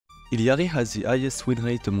Illari has the highest win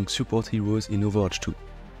rate among support heroes in Overwatch 2.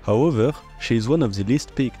 However, she is one of the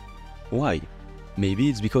least picked. Why? Maybe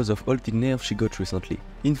it's because of all the nerfs she got recently.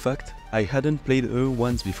 In fact, I hadn't played her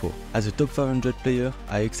once before. As a top 500 player,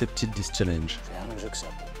 I accepted this challenge.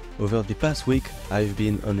 Over the past week, I've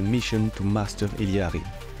been on a mission to master Illari.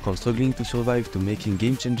 From struggling to survive to making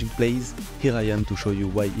game-changing plays, here I am to show you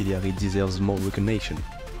why Illari deserves more recognition.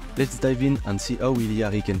 Let's dive in and see how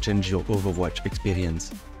Illari can change your Overwatch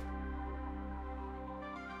experience.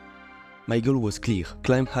 My goal was clear,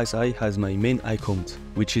 climb as high as my main account,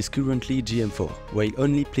 which is currently GM4, while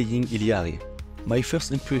only playing Illari. My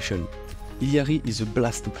first impression: Illari is a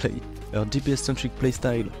blast to play. Her DPS-centric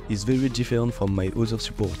playstyle is very different from my other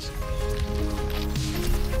supports.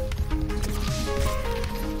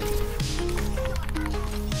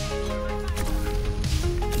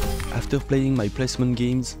 After playing my placement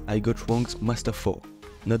games, I got ranks Master 4.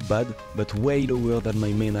 Not bad, but way lower than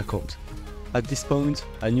my main account. At this point,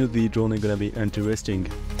 I knew the journey gonna be interesting.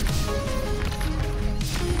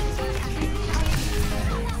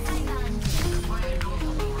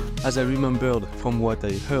 As I remembered from what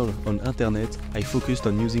I heard on internet, I focused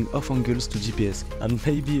on using off angles to DPS, and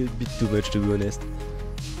maybe a bit too much to be honest.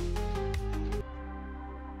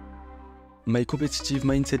 My competitive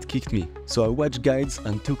mindset kicked me, so I watched guides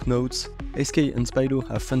and took notes. SK and Spyro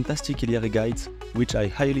have fantastic Illari guides, which I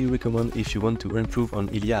highly recommend if you want to improve on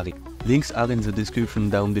Illari. Links are in the description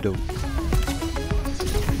down below.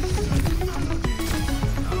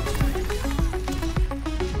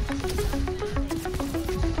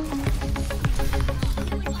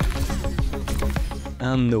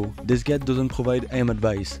 And no, this guide doesn't provide aim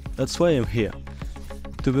advice, that's why I'm here.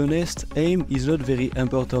 To be honest, aim is not very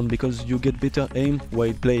important because you get better aim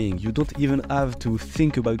while playing, you don't even have to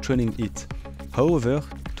think about training it. However,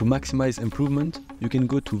 to maximize improvement, you can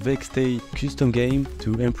go to Vextay custom game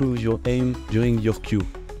to improve your aim during your queue.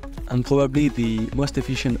 And probably the most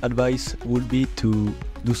efficient advice would be to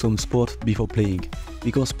do some sport before playing.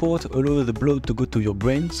 Because sport allows the blood to go to your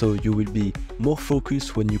brain, so you will be more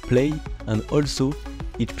focused when you play, and also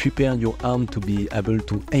it prepares your arm to be able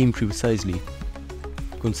to aim precisely.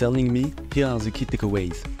 Concerning me, here are the key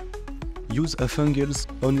takeaways. Use off angles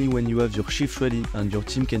only when you have your shift ready and your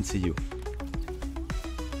team can see you.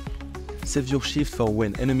 Save your shift for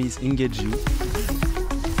when enemies engage you.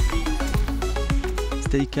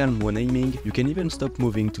 Stay calm when aiming, you can even stop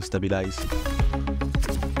moving to stabilize.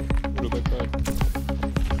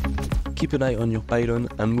 Keep an eye on your pylon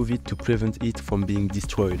and move it to prevent it from being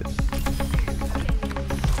destroyed.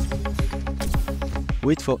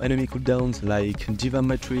 Wait for enemy cooldowns like Diva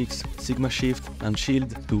Matrix, Sigma Shift and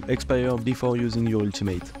Shield to expire before using your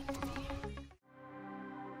ultimate.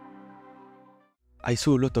 I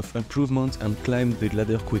saw a lot of improvements and climbed the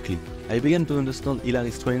ladder quickly. I began to understand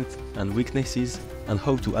Illari's strengths and weaknesses and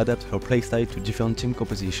how to adapt her playstyle to different team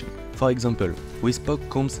composition. For example, with poke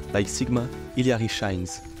comps like Sigma, Illari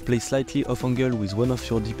shines. Play slightly off angle with one of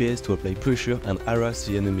your DPS to apply pressure and harass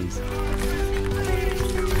the enemies.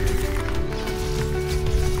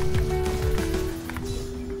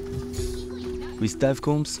 With dive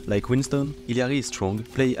comps like Winston, Illari is strong.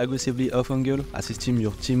 Play aggressively off angle, assisting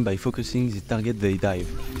your team by focusing the target they dive.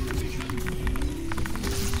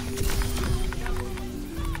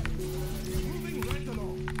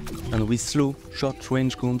 And with slow, short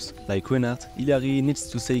range comps like Renard, Illari needs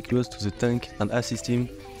to stay close to the tank and assist him,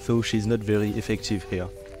 though she's not very effective here.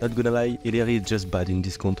 Not gonna lie, Illari is just bad in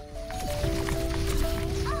this comp.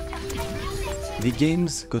 The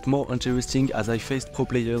games got more interesting as I faced pro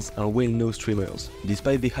players and well-known streamers.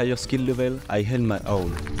 Despite the higher skill level, I held my own.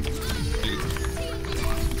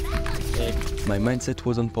 My mindset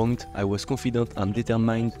was on point, I was confident and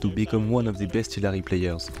determined to become one of the best Illari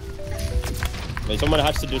players. Like someone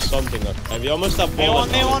has to do something. And we almost have ball.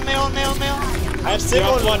 Me on. I have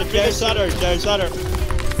Simon. One, there's other.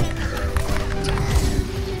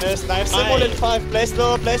 Yes, I have Simon in 5. Play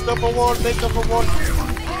slow for wall,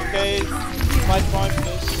 Okay, fight point,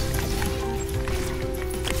 please.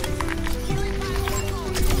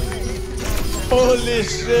 Holy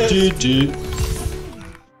shit! GG!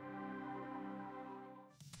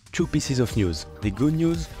 Two pieces of news. The good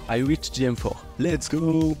news, I reached GM4. Let's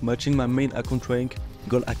go! Matching my main account rank.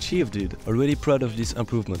 Goal achieved, dude. Already proud of this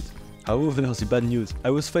improvement. However, the bad news, I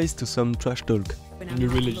was faced to some trash talk. You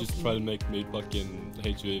really just try to make me fucking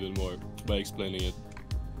hate you even more by explaining it.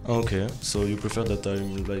 Okay, so you prefer that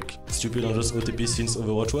I'm like stupid and just OTP since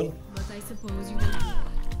Overwatch 1? But I suppose you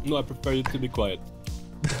No, I prefer you to be quiet.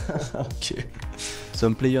 Okay.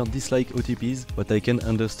 Some players dislike OTPs, but I can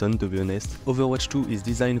understand, to be honest. Overwatch 2 is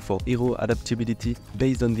designed for hero adaptability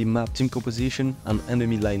based on the map, team composition and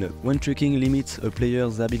enemy lineup. One tricking limits a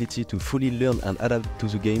player's ability to fully learn and adapt to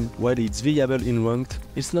the game, while it's viable in ranked,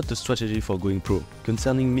 it's not a strategy for going pro.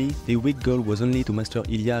 Concerning me, the week goal was only to master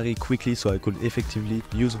Illari quickly so I could effectively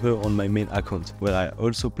use her on my main account, where I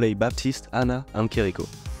also play Baptiste, Anna and Kiriko.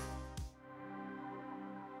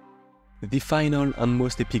 The final and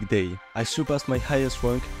most epic day. I surpassed my highest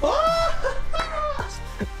rank.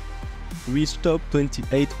 Reached top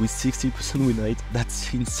 28 with 60% win rate.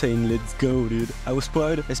 That's insane, let's go dude. I was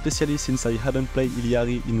proud, especially since I hadn't played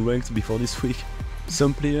Illari in ranked before this week.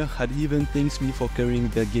 Some players had even thanked me for carrying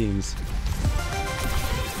their games.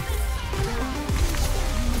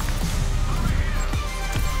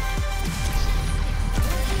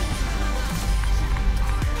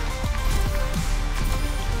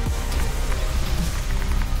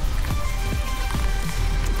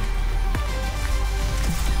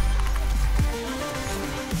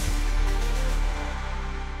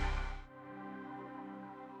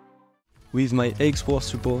 With my X-Force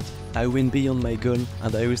support, I went beyond my goal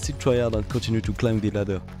and I will still try hard and continue to climb the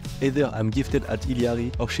ladder. Either I'm gifted at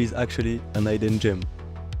Illari or she's actually an hidden gem.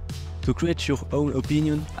 To create your own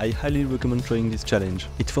opinion, I highly recommend trying this challenge.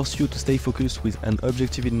 It forces you to stay focused with an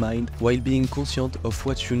objective in mind while being conscient of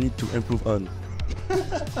what you need to improve on.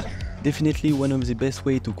 Definitely one of the best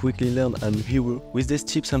ways to quickly learn a hero. With these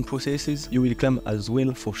tips and processes, you will climb as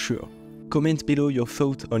well for sure. Comment below your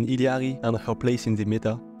thoughts on Illari and her place in the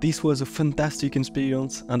meta. This was a fantastic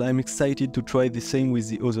experience and I'm excited to try the same with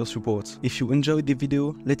the other supports. If you enjoyed the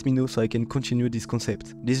video, let me know so I can continue this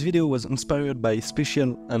concept. This video was inspired by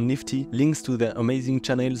Special and Nifty. Links to their amazing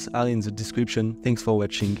channels are in the description. Thanks for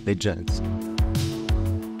watching, Legends.